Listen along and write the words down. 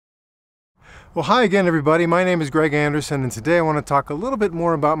Well, hi again, everybody. My name is Greg Anderson, and today I want to talk a little bit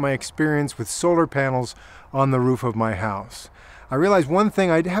more about my experience with solar panels on the roof of my house. I realize one thing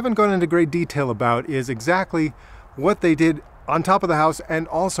I haven't gone into great detail about is exactly what they did on top of the house and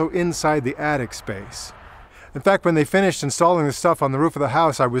also inside the attic space. In fact, when they finished installing the stuff on the roof of the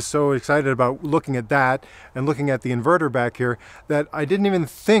house, I was so excited about looking at that and looking at the inverter back here that I didn't even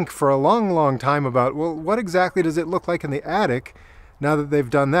think for a long time about, well, what exactly does it look like in the attic now that they've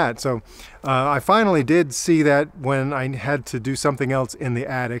done that. So I finally did see that when I had to do something else in the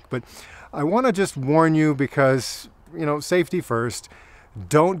attic, but I want to just warn you because, you know, safety first.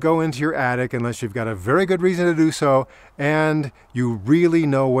 Don't go into your attic unless you've got a very good reason to do so and you really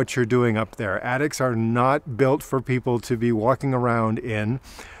know what you're doing up there. Attics are not built for people to be walking around in.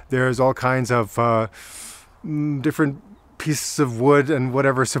 There's all kinds of different pieces of wood and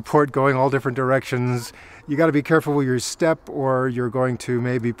whatever support going all different directions. You got to be careful with your step, or you're going to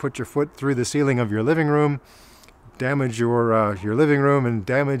maybe put your foot through the ceiling of your living room, damage your living room, and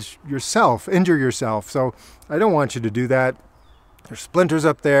damage yourself, injure yourself. So I don't want you to do that. There's splinters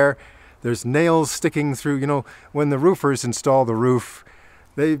up there. There's nails sticking through. You know, when the roofers install the roof,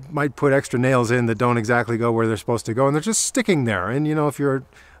 they might put extra nails in that don't exactly go where they're supposed to go, and they're just sticking there. And you know, if you're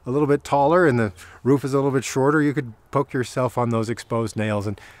a little bit taller and the roof is a little bit shorter, you could poke yourself on those exposed nails.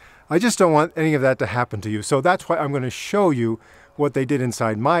 And I just don't want any of that to happen to you. So that's why I'm going to show you what they did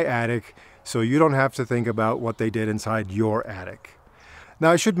inside my attic, so you don't have to think about what they did inside your attic.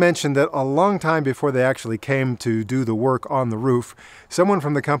 Now, I should mention that a long time before they actually came to do the work on the roof, someone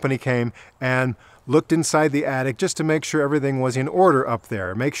from the company came and looked inside the attic just to make sure everything was in order up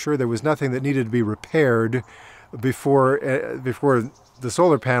there, make sure there was nothing that needed to be repaired before the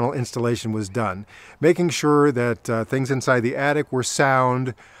solar panel installation was done, making sure that things inside the attic were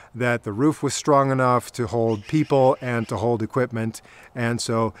sound, that the roof was strong enough to hold people and to hold equipment. And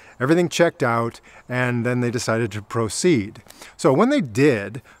so everything checked out, and then they decided to proceed. So when they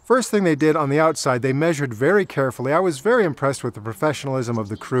did, first thing they did on the outside, they measured very carefully. I was very impressed with the professionalism of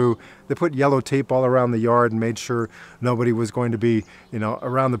the crew. They put yellow tape all around the yard and made sure nobody was going to be, you know,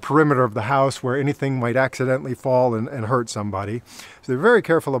 around the perimeter of the house where anything might accidentally fall and hurt somebody. So they're very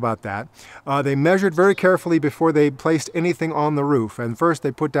careful about that. They measured very carefully before they placed anything on the roof. And first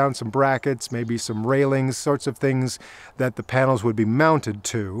they put down some brackets, maybe some railings, sorts of things that the panels would be mounted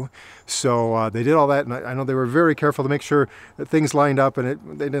to. So they did all that, and I know they were very careful to make sure that things lined up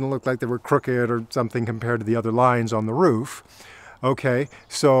and they didn't look like they were crooked or something compared to the other lines on the roof. Okay,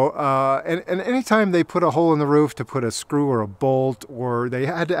 so and anytime they put a hole in the roof to put a screw or a bolt, or they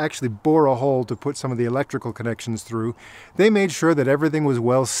had to actually bore a hole to put some of the electrical connections through, they made sure that everything was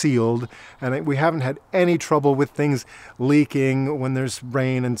well sealed, and we haven't had any trouble with things leaking when there's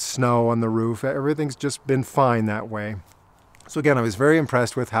rain and snow on the roof. Everything's just been fine that way. So again, I was very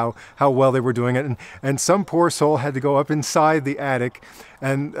impressed with how well they were doing it, and some poor soul had to go up inside the attic,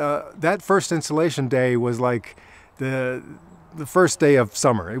 and that first installation day was like the first day of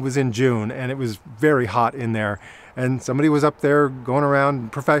summer. It was in June, and it was very hot in there, and somebody was up there going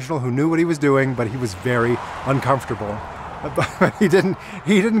around, professional, who knew what he was doing, but he was very uncomfortable. But he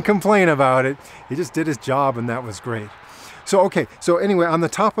didn't complain about it. He just did his job, and that was great. So okay, so anyway, on the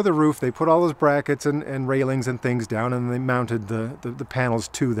top of the roof, they put all those brackets and railings and things down, and they mounted the panels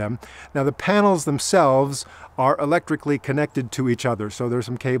to them. Now the panels themselves are electrically connected to each other. So there's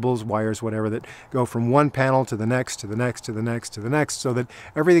some cables, wires, whatever, that go from one panel to the next, to the next, to the next, to the next, so that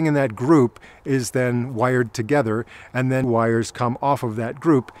everything in that group is then wired together, and then wires come off of that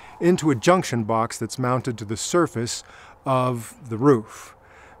group into a junction box that's mounted to the surface of the roof.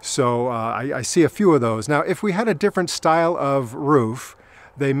 So I see a few of those. Now, if we had a different style of roof,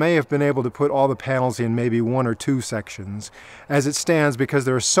 they may have been able to put all the panels in maybe one or two sections. As it stands, because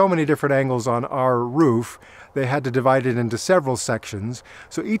there are so many different angles on our roof, they had to divide it into several sections.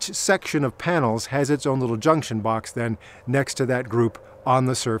 So each section of panels has its own little junction box then next to that group on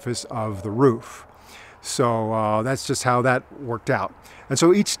the surface of the roof. So that's just how that worked out. And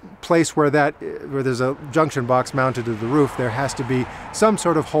so each place where there's a junction box mounted to the roof, there has to be some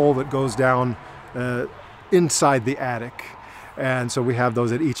sort of hole that goes down inside the attic. And so we have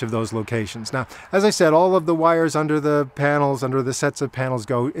those at each of those locations. Now, as I said, all of the wires under the panels, under the sets of panels,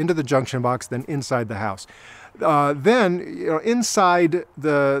 go into the junction box, then inside the house. Then, you know, inside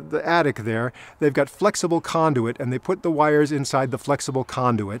the attic there, they've got flexible conduit, and they put the wires inside the flexible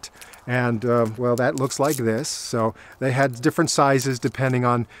conduit. And, well, that looks like this. So they had different sizes depending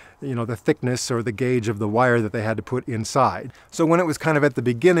on, you know, the thickness or the gauge of the wire that they had to put inside. So when it was kind of at the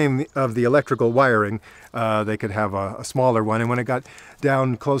beginning of the electrical wiring, they could have a smaller one. And when it got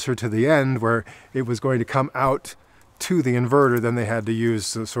down closer to the end where it was going to come out to the inverter, then they had to use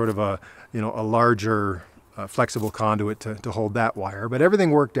sort of a larger flexible conduit to hold that wire. But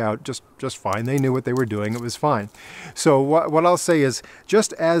everything worked out just fine. They knew what they were doing. It was fine. So what I'll say is,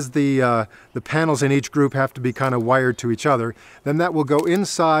 just as the panels in each group have to be kind of wired to each other, then that will go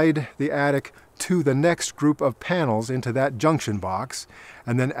inside the attic to the next group of panels into that junction box,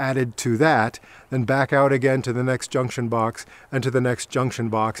 and then added to that, then back out again to the next junction box and to the next junction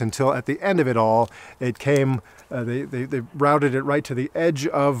box, until at the end of it all, it came, they routed it right to the edge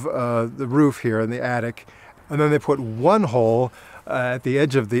of the roof here in the attic, and then they put one hole at the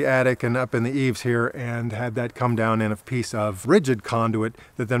edge of the attic and up in the eaves here, and had that come down in a piece of rigid conduit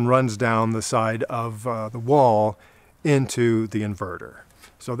that then runs down the side of the wall into the inverter.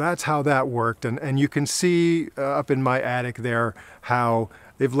 So that's how that worked, and you can see up in my attic there how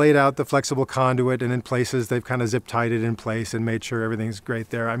they've laid out the flexible conduit, and in places they've kind of zip tied it in place and made sure everything's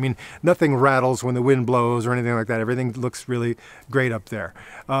great there. I mean, nothing rattles when the wind blows or anything like that. Everything looks really great up there.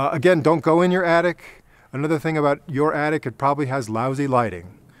 Again, don't go in your attic. Another thing about your attic, it probably has lousy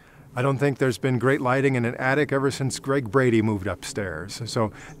lighting. I don't think there's been great lighting in an attic ever since Greg Brady moved upstairs.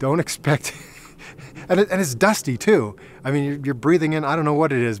 So don't expect... and it's dusty too. I mean, you're breathing in, I don't know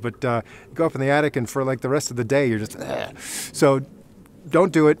what it is, but you go up in the attic and for like the rest of the day, you're just... So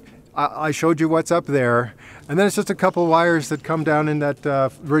don't do it. I showed you what's up there. And then it's just a couple wires that come down in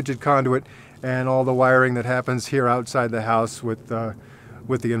that rigid conduit, and all the wiring that happens here outside the house with the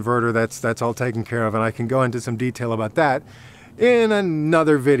inverter, that's all taken care of, and I can go into some detail about that in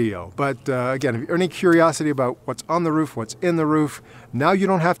another video. But again, if you have any curiosity about what's on the roof, what's in the roof, now you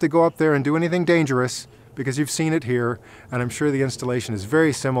don't have to go up there and do anything dangerous, because you've seen it here, and I'm sure the installation is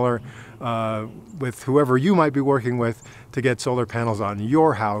very similar with whoever you might be working with to get solar panels on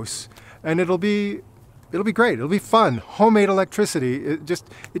your house, and it'll be great. It'll be fun. Homemade electricity, it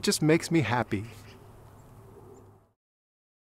just makes me happy.